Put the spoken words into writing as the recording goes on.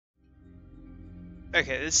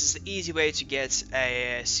Okay, this is the easy way to get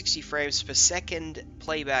a 60 frames per second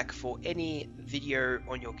playback for any video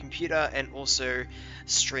on your computer, and also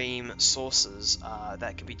stream sources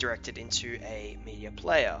that can be directed into a media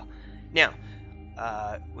player. Now,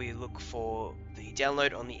 we look for the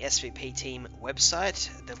download on the SVP team website.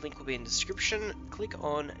 The link will be in the description. Click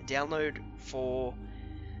on download for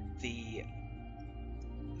the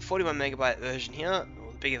 41 megabyte version here,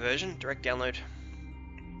 or the bigger version, direct download.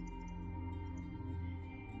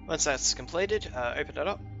 Once that's completed, open it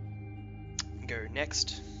up, go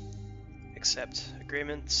next, accept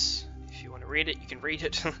agreements. If you want to read it, you can read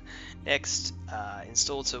it. Next,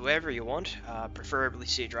 install to wherever you want, preferably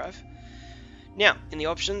C drive. Now, in the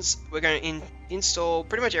options, we're going to install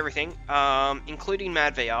pretty much everything, including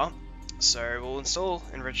MadVR. So we'll install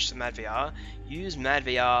and register MadVR, use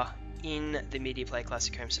MadVR in the Media Player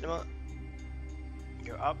Classic Home Cinema,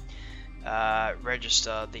 go up,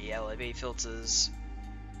 register the LAB filters,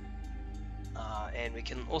 and we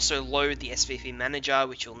can also load the SVP manager,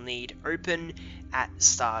 which you'll need open at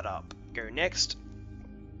startup. Go next.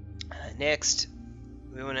 Next,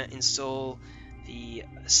 we want to install the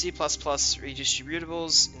C++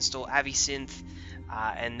 redistributables, install AviSynth,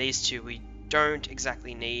 and these two we don't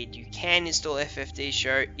exactly need. You can install FFD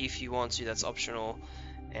Show if you want to, that's optional,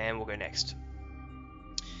 and we'll go next.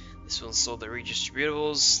 This will install the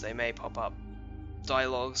redistributables. They may pop up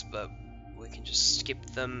dialogues, but we can just skip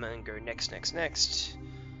them and go next, next, next.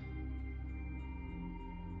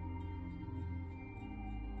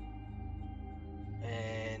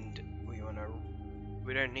 And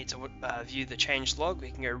we don't need to view the change log. We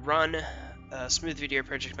can go run Smooth Video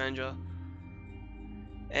Project Manager,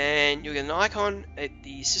 and you'll get an icon at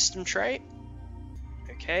the system tray.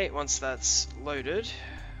 Okay, once that's loaded,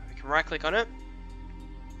 we can right click on it,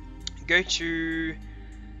 go to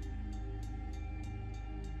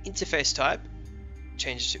interface type,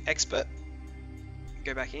 change it to expert,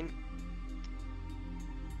 go back in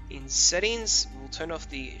settings, we'll turn off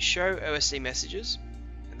the show OSD messages,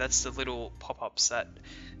 and that's the little pop-ups that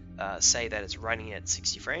say that it's running at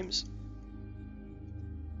 60 frames.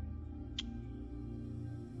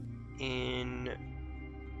 In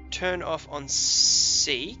turn off on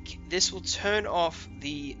seek, this will turn off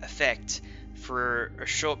the effect for a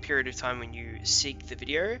short period of time when you seek the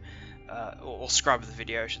video, or scrub the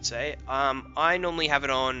video I should say. I normally have it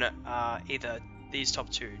on either these top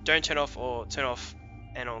two, don't turn off or turn off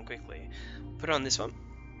and on quickly. Put it on this one.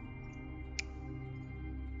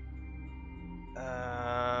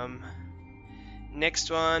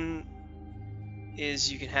 Next one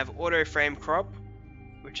is you can have auto frame crop,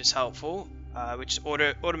 which is helpful, which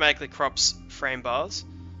automatically crops frame bars.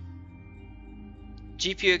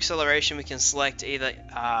 GPU acceleration, we can select either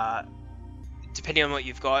depending on what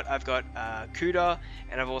you've got. I've got CUDA,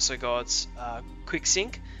 and I've also got Quick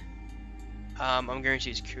Sync. I'm going to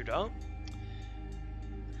use CUDA.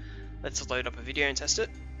 Let's load up a video and test it.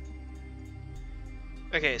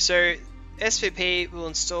 Okay, so SVP will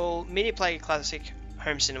install Media Player Classic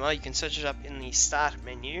Home Cinema. You can search it up in the Start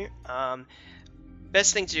menu.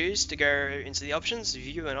 Best thing to do is to go into the options,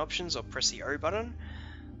 View and Options, or press the O button.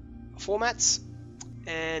 Formats,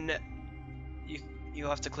 and you'll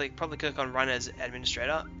have to probably click on Run as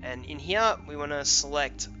Administrator, and in here we want to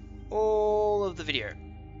select all of the video.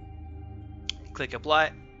 Click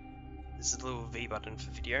Apply. This is the little V button for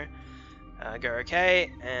video. Go OK,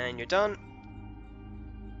 and you're done.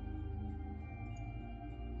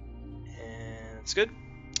 And it's good.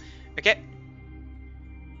 Okay.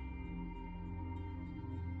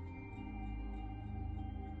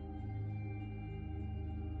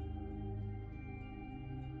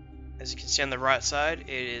 As you can see on the right side, it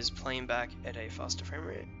is playing back at a faster frame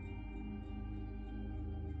rate.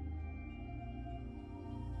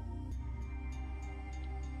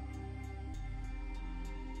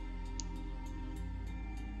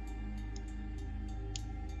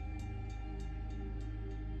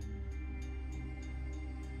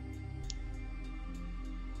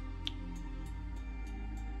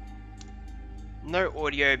 No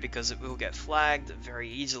audio because it will get flagged very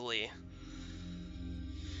easily.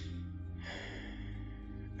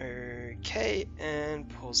 Okay, and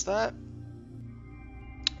pause that.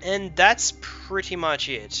 And that's pretty much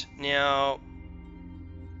it. Now,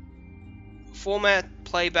 format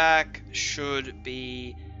playback should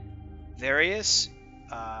be various.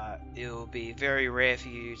 It'll be very rare for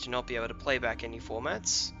you to not be able to play back any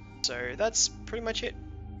formats. So that's pretty much it.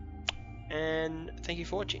 And thank you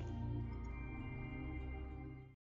for watching.